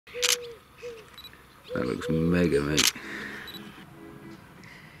That looks mega, mate.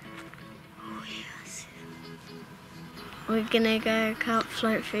 Oh, yes. We're gonna go carp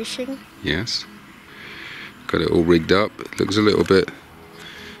float fishing. Yes. Got it all rigged up. It looks a little bit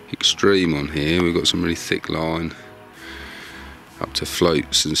extreme on here. We've got some really thick line up to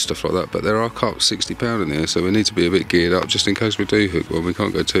floats and stuff like that, but there are carp 60-pound in there, so we need to be a bit geared up just in case we do hook one. We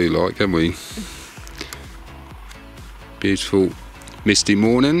can't go too light, can we? Beautiful misty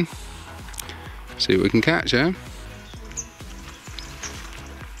morning. See what we can catch, eh?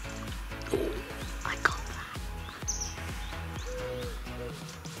 I got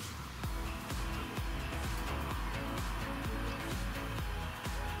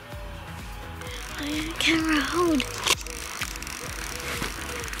that. Camera, hold.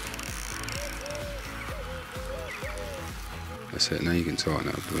 That's it, now you can tighten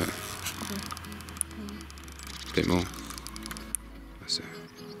up a bit. A bit more. That's it.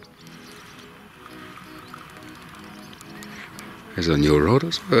 It's on your rod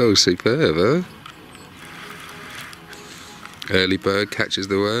as well, superb, huh? Early bird catches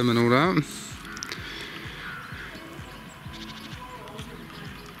the worm and all that.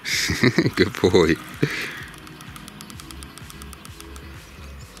 Good boy.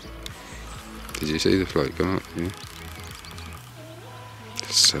 Did you see the float come up? Yeah.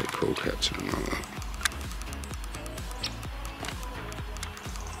 It's so cool catching them like that.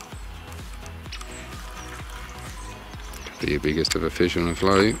 Be your biggest ever fish on a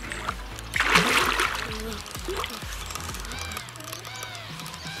float.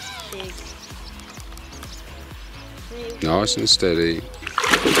 Big. Nice and steady.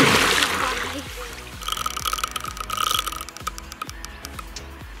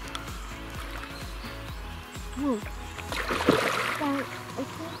 Whoa. I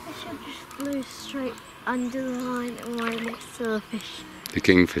think I should just flew straight under the line and right next to the fish. The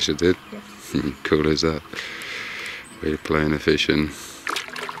kingfisher did? Yes. Cool as that. We're playing a fishing.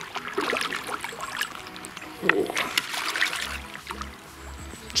 Oh.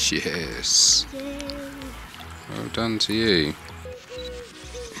 Yes. Yay. Well done to you.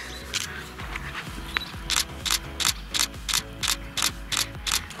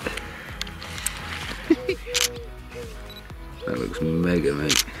 That looks mega,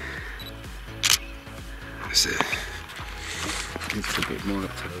 mate. That's it. It's a bit more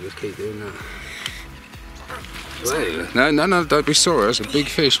up to just keep doing that. Well, no, don't be sorry. That's a big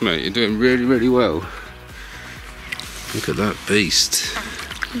fish, mate. You're doing really, really well. Look at that beast.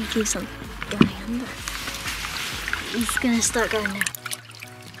 He keeps on going under. He's gonna start going now.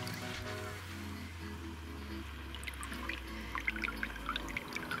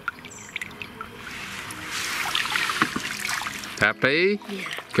 Happy? Yeah.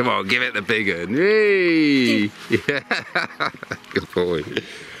 Come on, give it the big one. Yay! Yeah. Good boy.